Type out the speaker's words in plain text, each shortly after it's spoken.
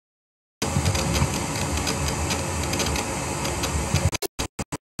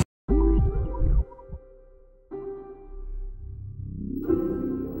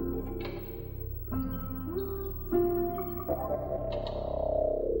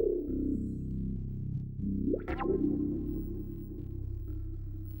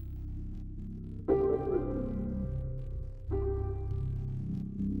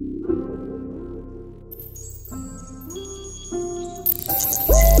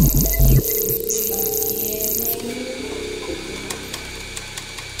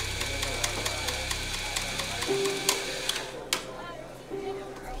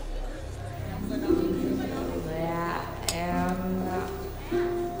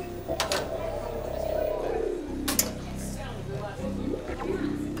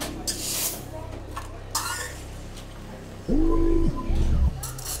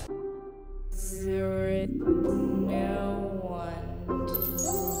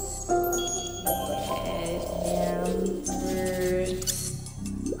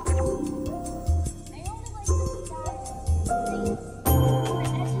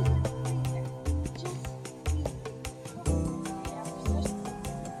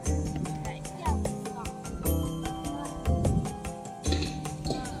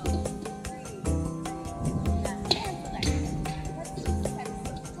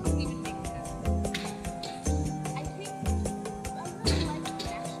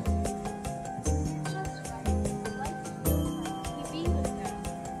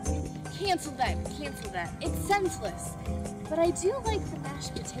Cancel that. It's senseless. But I do like the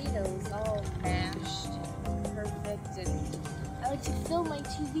mashed potatoes, all mashed, perfect, and I like to fill my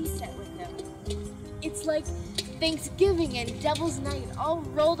TV set with them. It's like Thanksgiving and Devil's Night all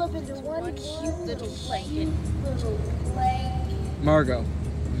rolled up into one cute little blanket. Margot,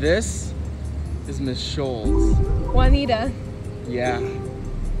 this is Miss Scholes. Juanita. Yeah.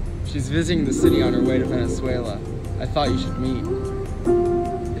 She's visiting the city on her way to Venezuela. I thought you should meet.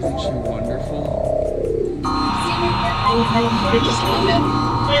 Isn't she wonderful?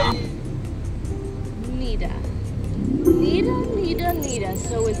 Nita. Nita.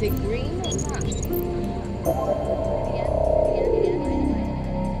 So is it green or not?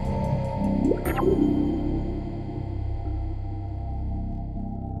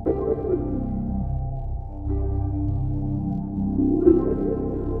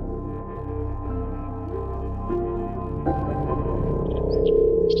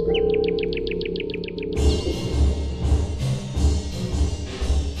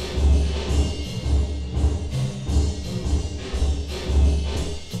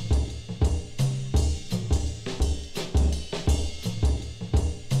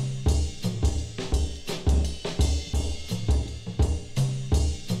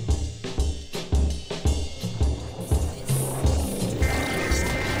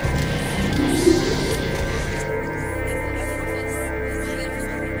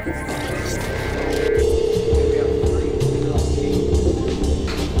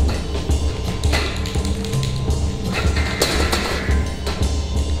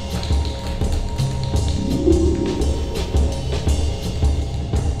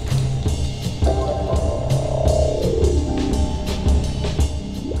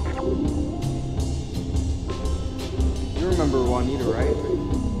 Remember Juanita, right?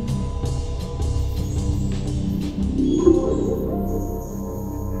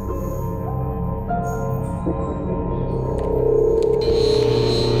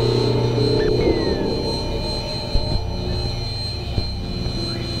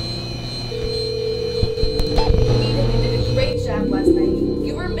 Great job last night.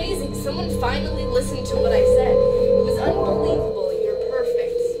 You were amazing. Someone finally listened to what I said. It was unbelievable. You're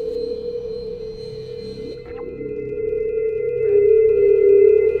perfect.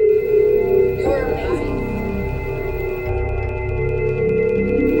 You were amazing.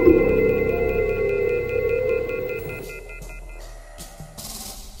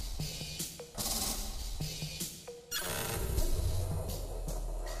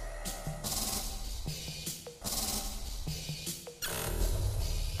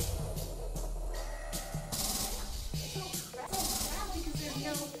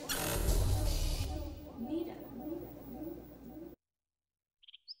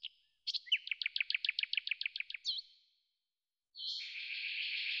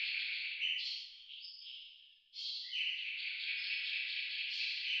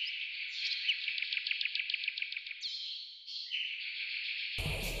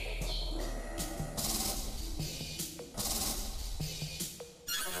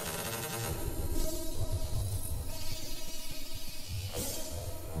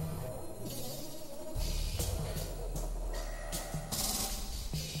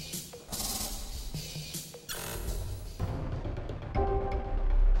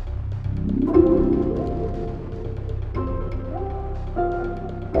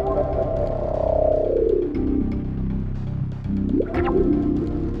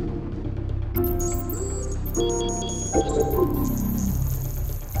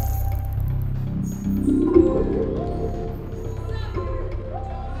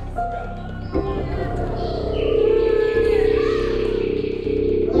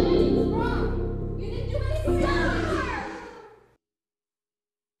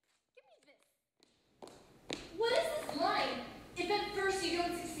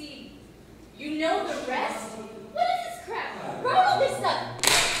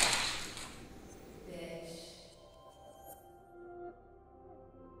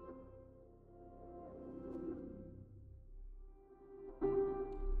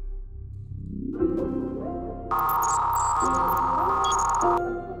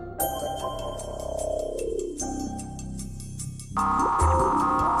 Today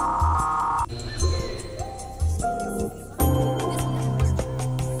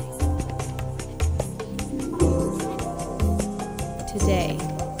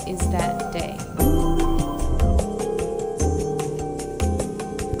is that day.